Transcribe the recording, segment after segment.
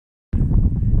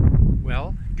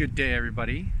Well, good day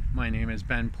everybody. My name is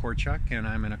Ben Porchuk and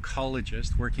I'm an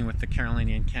ecologist working with the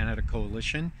Carolinian Canada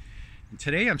Coalition. And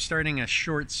today I'm starting a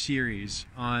short series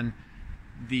on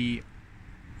the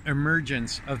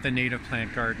emergence of the native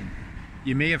plant garden.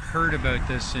 You may have heard about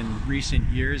this in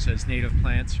recent years as native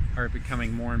plants are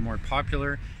becoming more and more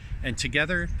popular. And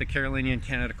together, the Carolinian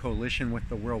Canada Coalition with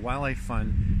the World Wildlife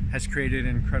Fund has created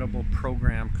an incredible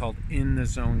program called In the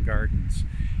Zone Gardens.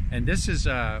 And this is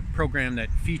a program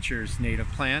that features native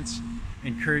plants,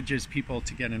 encourages people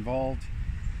to get involved.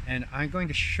 And I'm going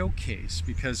to showcase,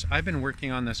 because I've been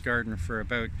working on this garden for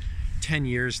about 10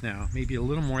 years now, maybe a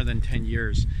little more than 10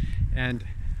 years. And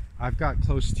I've got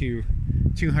close to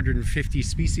 250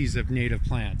 species of native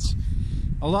plants.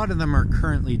 A lot of them are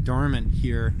currently dormant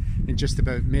here in just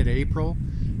about mid-April,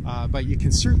 but you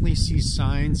can certainly see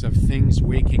signs of things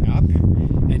waking up.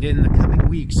 And in the coming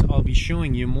weeks, I'll be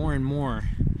showing you more and more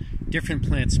different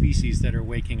plant species that are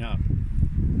waking up.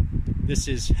 This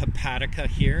is hepatica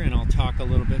here, and I'll talk a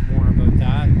little bit more about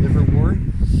that, liverwort.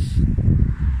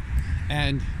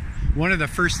 And one of the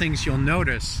first things you'll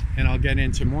notice, and I'll get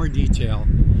into more detail,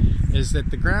 is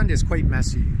that the ground is quite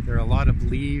messy. There are a lot of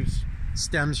leaves.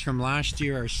 Stems from last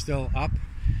year are still up.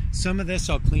 Some of this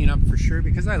I'll clean up for sure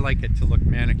because I like it to look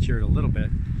manicured a little bit.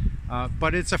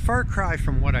 But it's a far cry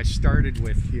from what I started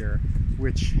with here,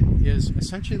 which is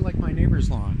essentially like my neighbor's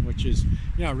lawn, which is,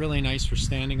 you know, really nice for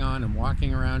standing on and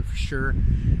walking around for sure.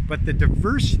 But the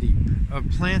diversity of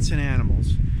plants and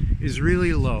animals is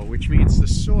really low, which means the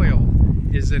soil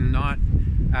is in not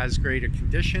as great a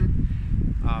condition.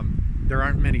 There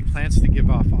aren't many plants to give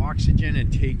off oxygen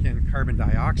and take in carbon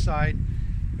dioxide.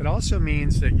 It also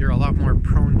means that you're a lot more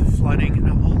prone to flooding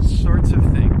and all sorts of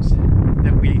things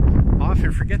that we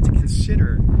often forget to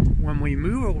consider when we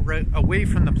move away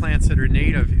from the plants that are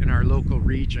native in our local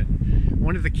region.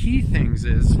 One of the key things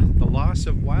is the loss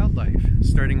of wildlife,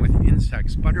 starting with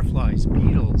insects, butterflies,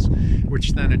 beetles,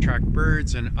 which then attract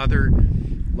birds and other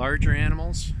larger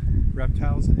animals,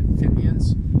 reptiles and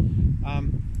amphibians.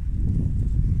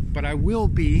 But I will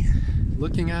be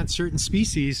looking at certain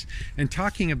species and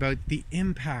talking about the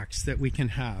impacts that we can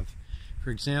have. For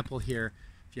example, here,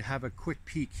 if you have a quick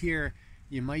peek here,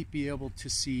 you might be able to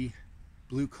see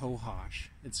blue cohosh.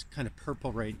 It's kind of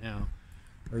purple right now.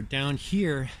 Or down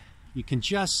here, you can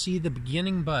just see the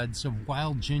beginning buds of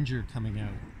wild ginger coming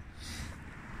out.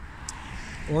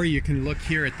 Or you can look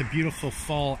here at the beautiful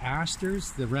fall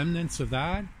asters, the remnants of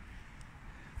that.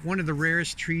 One of the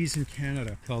rarest trees in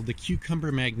Canada called the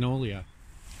cucumber magnolia.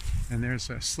 And there's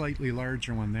a slightly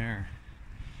larger one there.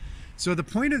 So the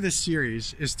point of this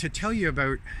series is to tell you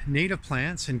about native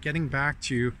plants and getting back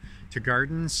to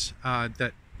gardens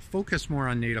that focus more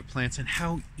on native plants and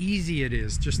how easy it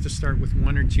is just to start with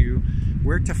one or two,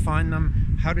 where to find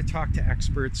them, how to talk to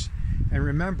experts. And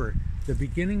remember, the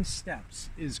beginning steps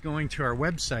is going to our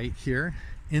website here,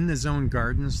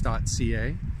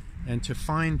 inthezonegardens.ca, and to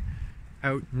find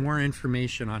out more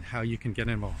information on how you can get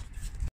involved.